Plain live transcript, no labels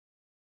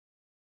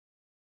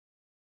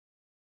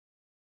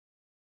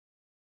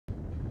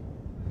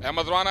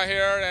Ahmed Rana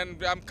here,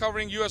 and I'm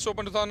covering US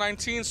Open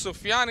 2019.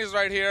 Sofian is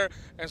right here,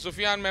 and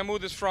Sofian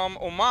Mehmood is from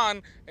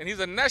Oman, and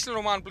he's a national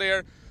Oman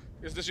player.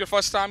 Is this your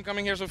first time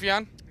coming here,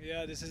 Sofian?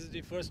 Yeah, this is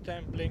the first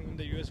time playing in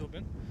the US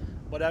Open,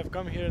 but I've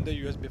come here in the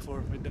US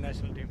before with the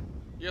national team.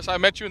 Yes, I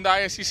met you in the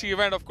ISCC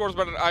event, of course,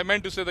 but I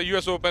meant to say the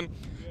US Open.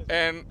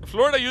 And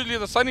Florida usually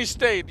is a sunny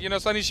state,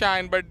 sunny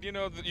shine, but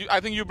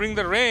I think you bring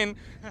the rain.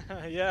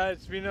 Yeah,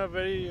 it's been a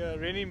very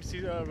rainy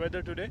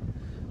weather today.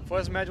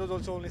 First match was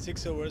also only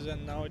 6 overs,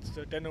 and now it's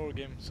a 10-over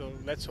game. So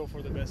let's hope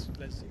for the best.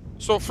 Let's see.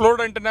 So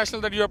Florida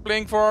International that you are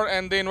playing for,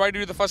 and they invited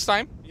you the first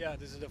time? Yeah,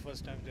 this is the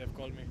first time they have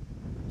called me.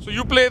 So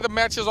you play the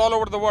matches all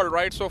over the world,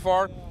 right, so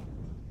far?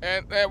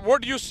 Yeah. And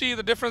what do you see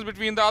the difference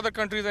between the other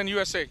countries and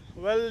USA?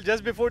 Well,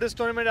 just before this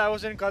tournament, I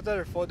was in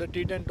Qatar for the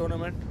T20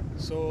 tournament.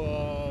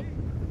 So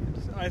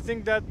I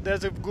think that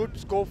there's a good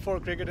scope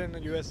for cricket in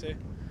the USA.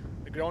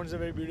 The grounds are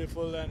very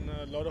beautiful and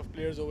a lot of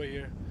players over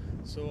here.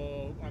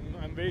 So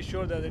I'm very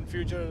sure that in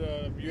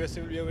future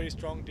USA will be a very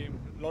strong team.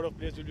 A lot of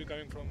players will be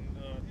coming from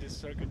this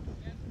circuit.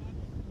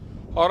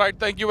 All right,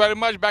 thank you very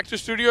much. Back to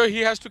studio.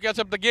 He has to catch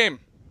up the game.